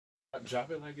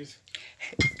Drop it like it's...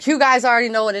 You guys already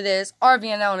know what it is.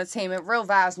 RVNL Entertainment, real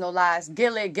vibes, no lies.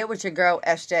 Get lit, get with your girl,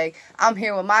 SJ. I'm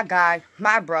here with my guy,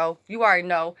 my bro. You already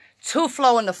know. Two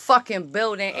Flow in the fucking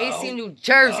building. AC New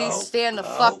Jersey, stand the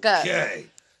fuck up. Okay.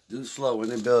 Deuce Flow in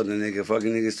the building, nigga.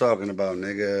 Fucking niggas talking about,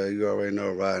 nigga. You already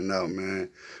know, riding out, man.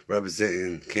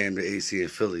 Representing Camden, AC,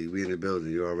 and Philly. We in the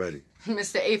building, you already.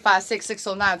 Mr.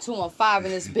 856-609-215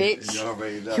 in this bitch. You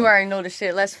already know. You already know the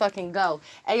shit. Let's fucking go.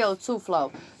 Ayo, Two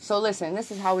Flow. So listen, this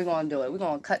is how we gonna do it. We're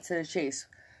gonna cut to the chase.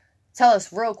 Tell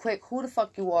us real quick who the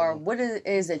fuck you are, what it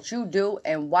is that you do,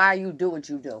 and why you do what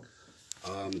you do.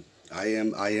 I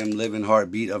am living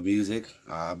heartbeat of music.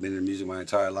 I've been in music my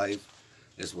entire life.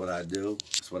 It's what I do.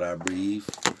 It's what I breathe.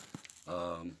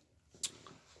 I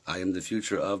am the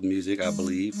future of music, I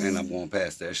believe, and I'm gonna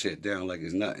pass that shit down like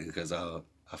it's nothing because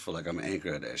I feel like I'm an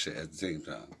anchor of that shit at the same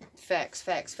time. Facts.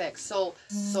 So,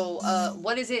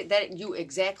 what is it that you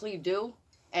exactly do,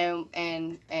 and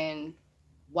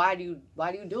why do you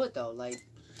do it though? Like,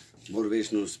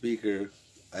 motivational speaker.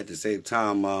 At the same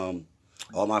time,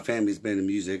 all my family's been in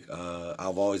music.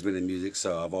 I've always been in music,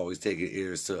 so I've always taken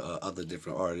ears to other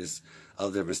different artists,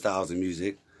 other different styles of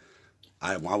music.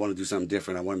 I want to do something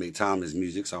different. I want to make timeless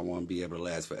music, so I want to be able to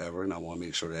last forever, and I want to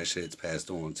make sure that shit's passed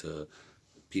on to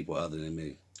people other than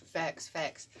me. Facts.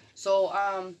 So,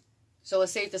 so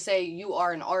it's safe to say you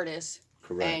are an artist.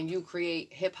 Correct. And you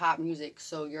create hip-hop music,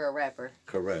 so you're a rapper.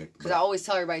 Correct. Because I always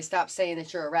tell everybody, stop saying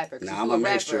that you're a rapper. Nah, I'm a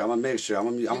mixture. I'm a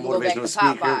motivational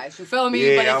speaker. You feel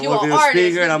me? Yeah, but if you're an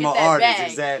artist, and I'm an artist. Bag.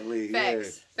 Exactly.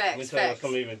 Facts. Let me tell you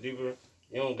something even deeper.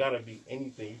 You don't gotta be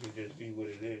anything. You can just be what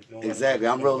it is. Exactly.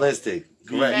 I'm realistic.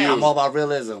 Correct. You. I'm all about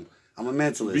realism. I'm a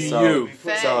mentalist. Be so, you.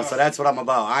 So that's what I'm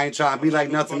about. I ain't trying to be like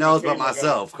nothing else but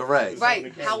myself. Correct.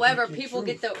 Right. However, people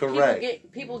get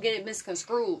people get it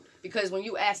misconstrued because when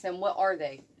you ask them what are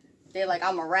they, they're like,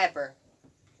 I'm a rapper.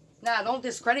 Nah, don't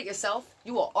discredit yourself.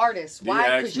 You an artist.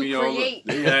 Why? Because you create.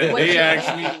 They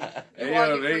ask me. You are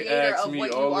the creator of what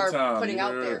you are putting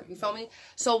out there. You feel me?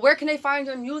 So where can they find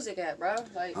your music at, bro?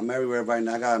 Like, I'm everywhere right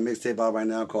now. I got a mixtape out right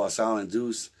now called Silent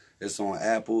Deuce. It's on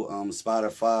Apple,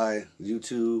 Spotify,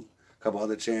 YouTube, a couple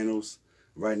other channels.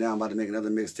 Right now, I'm about to make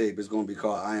another mixtape. It's going to be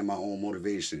called I Am My Own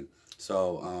Motivation.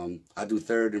 So I do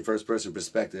third and first person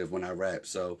perspective when I rap.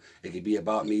 So it could be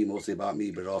about me, mostly about me,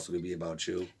 but it also could be about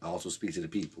you. I also speak to the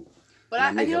people. But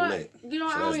I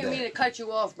don't even mean to cut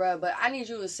you off, bro, but I need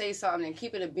you to say something and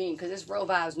keep it a bean because it's real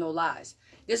vibes, no lies.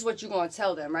 This is what you're going to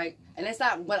tell them, right? And it's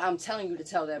not what I'm telling you to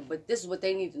tell them, but this is what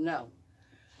they need to know.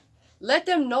 Let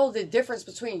them know the difference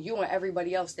between you and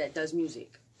everybody else that does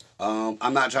music.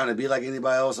 I'm not trying to be like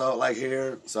anybody else out like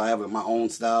here, so I have my own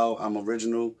style. I'm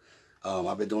original.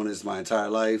 I've been doing this my entire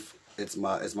life. It's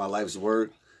my life's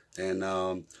work, and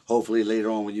hopefully later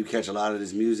on when you catch a lot of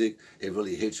this music, it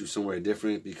really hits you somewhere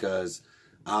different because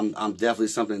I'm definitely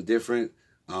something different.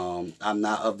 I'm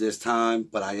not of this time,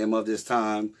 but I am of this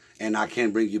time, and I can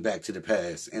bring you back to the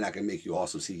past, and I can make you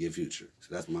also see your future.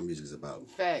 So that's what my music's about.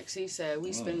 Facts. He said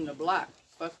we spinning the block.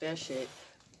 Fuck that shit.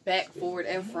 Back, forward,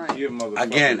 and front.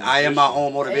 Again, I am my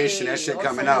own motivation. That shit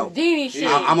coming out.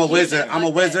 I'm a wizard. I'm a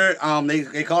wizard.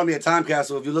 They call me a time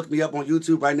capsule. If you look me up on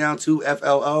YouTube right now,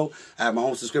 2FLO. I have my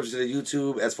own subscription to the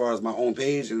YouTube as far as my own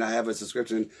page, and I have a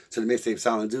subscription to the mixtape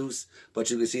Silent Deuce. But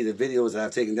you can see the videos that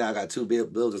I've taken down. I got 2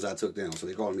 buildings I took down, so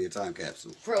they call me a time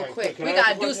capsule. Real quick, we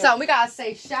gotta do something. We gotta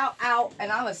say shout out,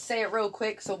 and I'm gonna say it real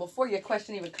quick. So before your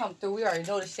question even come through, we already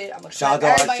know the shit. I'm gonna shout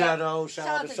out to Cheto. Shout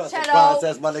out to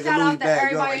Process. My nigga Louis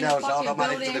Bag. You already know. Shout out my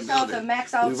nigga to the building. Shout out to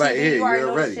Max out right here. You already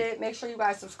know the shit. Make sure you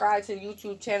guys subscribe to the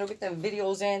YouTube channel. Get them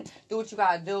videos in. Do what you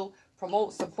gotta do.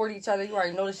 Promote, support each other. You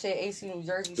already know the shit. AC New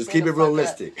Jersey. Just keep it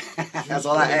realistic. That's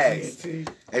all I ask.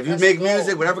 If you make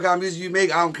music, whatever kind of music you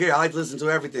make, I don't care. I like to listen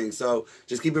to everything. So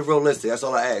just keep it realistic. That's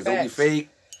all I ask. Don't be fake.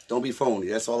 Don't be phony.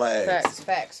 That's all I ask.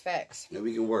 Facts. And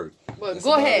we can work. Well,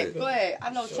 go ahead.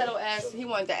 I know Cheto asked. He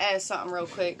wanted to ask something real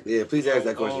quick. Yeah, please ask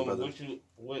that question, brother.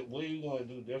 What are you going to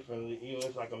do differently? You know,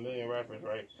 it's like a million rappers,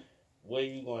 right? What are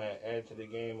you going to add to the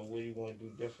game, and what are you going to do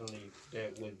differently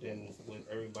that what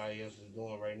everybody else is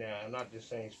doing right now? I'm not just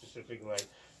saying specifically like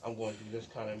I'm going to do this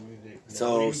kind of music.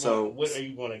 What are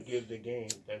you going to give the game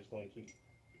that's going to keep?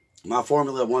 My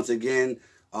formula, once again,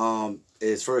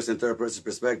 is first and third person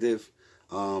perspective.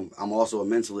 I'm also a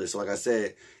mentalist. So like I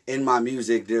said, in my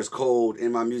music, there's code.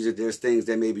 In my music, there's things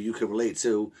that maybe you could relate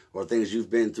to or things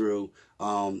you've been through.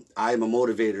 I am a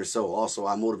motivator, so also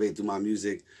I motivate through my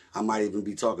music. I might even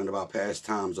be talking about past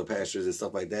times or pastures and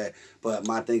stuff like that. But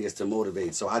my thing is to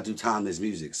motivate. So I do timeless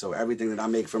music. So everything that I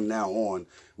make from now on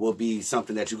will be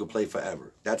something that you can play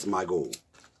forever. That's my goal.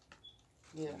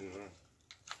 Yeah.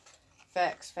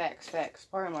 Facts.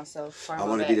 Pardon myself. I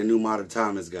want to be the new Modern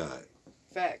Thomas God.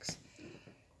 Facts.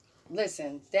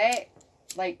 Listen, that,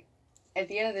 like, at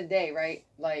the end of the day, right?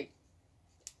 Like,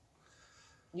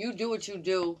 you do what you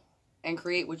do and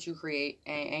create what you create,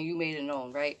 and you made it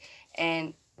known, right?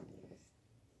 And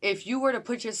if you were to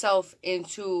put yourself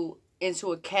into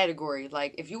a category,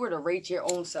 like, if you were to rate your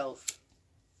own self,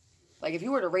 like, if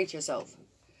you were to rate yourself,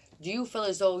 do you feel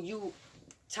as though you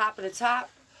top of the top,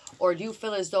 or do you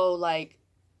feel as though, like,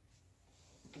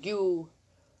 you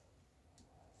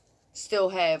still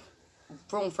have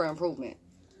room for improvement?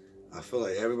 I feel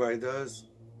like everybody does,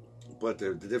 but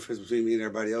the difference between me and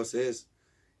everybody else is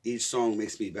each song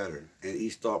makes me better, and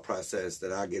each thought process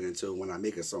that I get into when I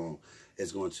make a song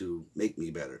is going to make me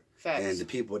better. Facts. And the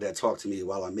people that talk to me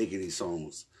while I'm making these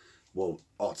songs will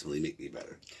ultimately make me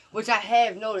better. Which I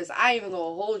have noticed. I ain't even gonna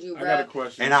hold you, bro. I got a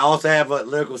question. And I also have a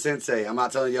lyrical sensei. I'm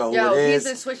not telling y'all who it he's is.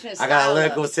 been switching his I got a style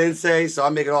lyrical up. sensei, so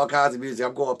I'm making all kinds of music.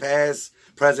 I'm going past,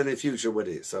 present, and future with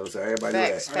it. So everybody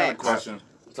Facts, know that. I got a question.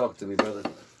 Talk to me, brother.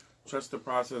 Trust the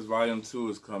Process Volume 2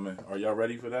 is coming. Are y'all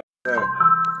ready for that? Sir.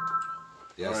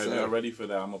 Yes, All right, sir. y'all ready for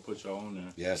that? I'm going to put y'all on there.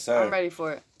 Yes, sir. I'm ready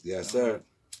for it. Yes, sir.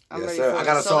 I'm Yes, ready sir. for I it.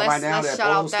 got a So song right let's now that shout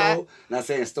Polo out that. stole. Not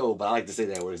saying stole, but I like to say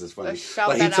that word 'cause it's funny. Let's shout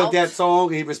But he that took out. that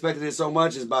song, he respected it so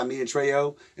much. It's by me and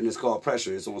Treyo, and it's called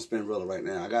Pressure. It's on Spinrilla right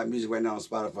now. I got music right now on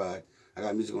Spotify. I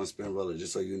got music on Spinrilla,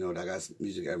 just so you know that I got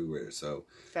music everywhere. So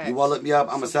Facts. you want to look me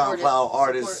up. I'm a Support it. SoundCloud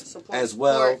artist Support. as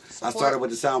well. Support. I started with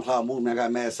the SoundCloud movement. I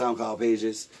got mad SoundCloud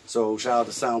pages. So shout out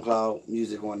to SoundCloud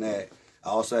music on that. I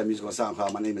also have music on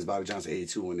SoundCloud. My name is Bobby Johnson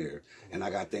 82 on there. And I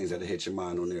got things that'll hit your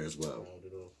mind on there as well.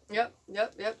 Yep.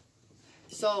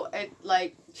 So,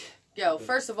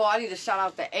 first of all, I need to shout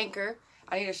out to Anchor.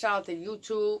 I need to shout out to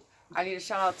YouTube. I need to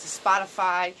shout out to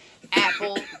Spotify,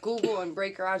 Apple, Google, and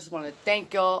Breaker. I just want to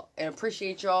thank y'all and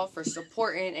appreciate y'all for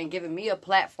supporting and giving me a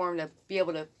platform to be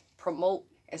able to promote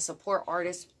and support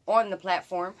artists on the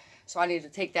platform. So I need to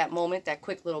take that moment, that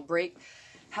quick little break.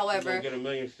 However, You're gonna get 1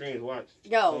 million streams. Watch.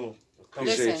 Yo.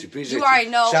 Appreciate Listen, you already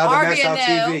know. Shout out to Max Out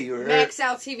RBNL, TV. You heard? Max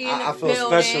Out TV in the I feel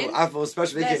building. special. I feel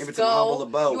special. They Let's came into my humble go.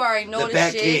 abode. You already know the this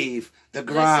back shit. cave, the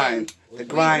grind, the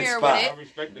grind here spot. with it. I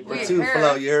respect the We grind. Two here.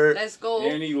 flow, you heard? Let's go.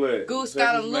 And he lit. Goose Check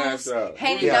got his him mask loose. out.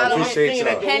 Henny Yeah, got him. appreciate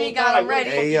y'all. Henny got him ready.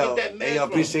 Hey yo,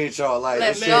 appreciate y'all. Like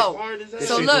Let's this go. shit, this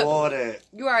So shit look, do all that.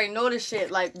 You already know this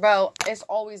shit. Like, bro, it's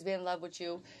always been love with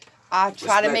you. I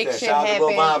try to Respect make that. shit Shout out to Real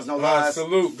happen. Vibes, no lies.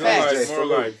 Salute. Good Facts. life, more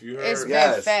Salute. life. You heard? It's been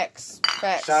Yes. facts.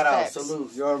 Shout out, Facts.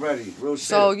 salute. You already real shit.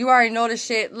 So you already know the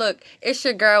shit. Look, it's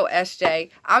your girl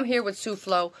SJ. I'm here with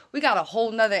Suflo. We got a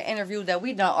whole nother interview that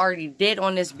we done already did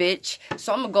on this bitch.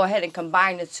 So I'm gonna go ahead and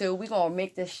combine the two. We gonna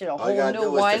make this shit a All you whole gotta new do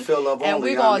is to one, feel love and only,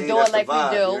 we you know what I gonna mean? do That's it the like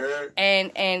vibe, we you do. heard?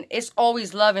 And it's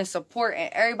always love and support, and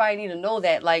everybody need to know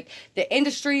that. Like, the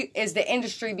industry is the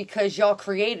industry because y'all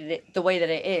created it the way that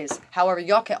it is. However,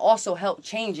 y'all can also help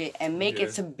change it and make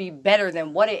it to be better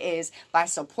than what it is by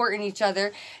supporting each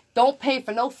other. Don't pay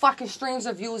for no fucking streams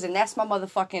or views, and that's my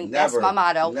motherfucking, that's my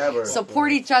motto. Never.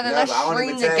 Support each other. Never. Let's I don't stream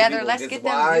even tag together. people. Let's Guess get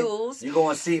why? them views. You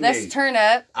gonna see me. Let's turn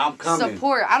up. I'm coming.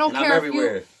 Support. I don't And I'm care if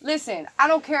everywhere. you listen. I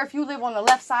don't care if you live on the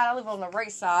left side. I live on the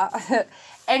right side.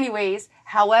 Anyways,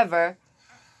 however,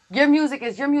 your music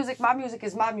is your music. My music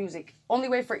is my music. Only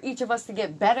way for each of us to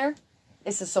get better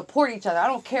is to support each other. I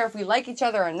don't care if we like each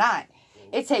other or not.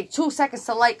 It takes 2 seconds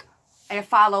to like and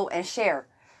follow and share.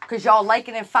 Because y'all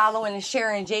liking and following and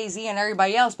sharing Jay-Z and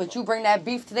everybody else. But you bring that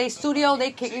beef to their studio,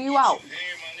 they kicking you out.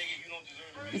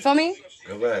 You feel me?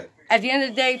 Go back. At the end of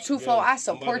the day, Tuflo, I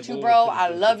support you, bro. I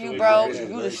love you, bro.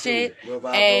 You the shit.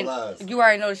 And you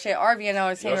already know the shit. RVNL Y'all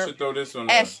Entertainer. should throw this on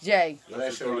there. SJ. Y'all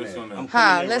should throw this on there.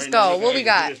 Huh, let's go. What we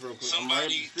got?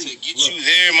 Somebody to get you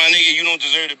there, my nigga, you don't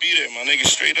deserve to be there, my nigga,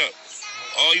 straight up.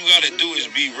 All you gotta do is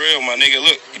be real, my nigga.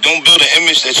 Look, don't build an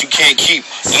image that you can't keep.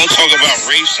 Don't talk about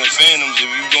race and fandoms if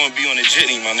you gonna be on the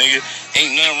jitney, my nigga.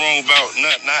 Ain't nothing wrong about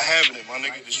not having it, my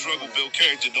nigga. The struggle build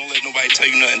character. Don't let nobody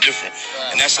tell you nothing different.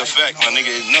 And that's a fact, my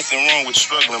nigga. There's nothing wrong with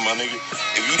struggling, my nigga.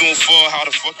 If you don't fall, how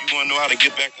the fuck you gonna know how to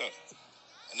get back up?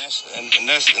 And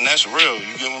that's real.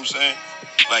 You get what I'm saying?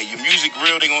 Like, your music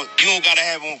real, you don't gotta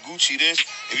have on Gucci this.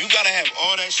 If you gotta have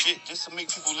all that shit just to make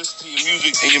people listen to your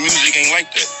music, and your music ain't like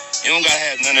that. You don't gotta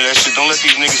have none of that shit. Don't let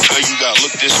these niggas tell you gotta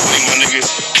look this way, my nigga.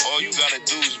 All you gotta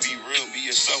do is be real, be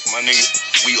yourself, my nigga.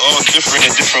 We all different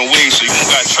in different ways, so you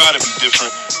don't gotta try to be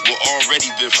different. We're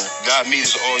already different. God made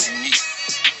us all unique.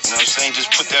 You know what I'm saying? Just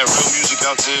put that real music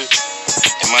out there,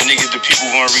 and my nigga, the people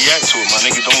gonna react to it. My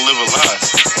nigga, don't live a lie.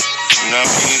 You know what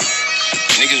I mean?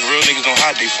 Real niggas don't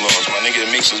hide their flaws. My nigga,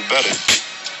 it makes us better.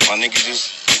 My nigga,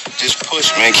 just push,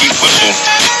 man. Keep pushing.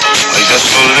 Like, that's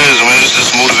what it is, man. It's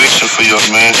just motivation for y'all,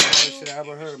 man. Shit I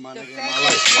ever heard, my nigga.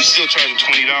 We still charging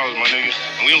 $20, my nigga,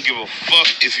 and we don't give a fuck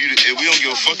if we don't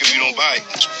give a fuck if you don't buy it.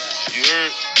 You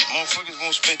heard? Motherfuckers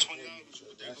won't spend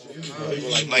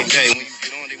 $20 like that. When you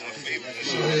get on, they want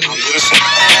favors.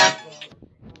 Listen.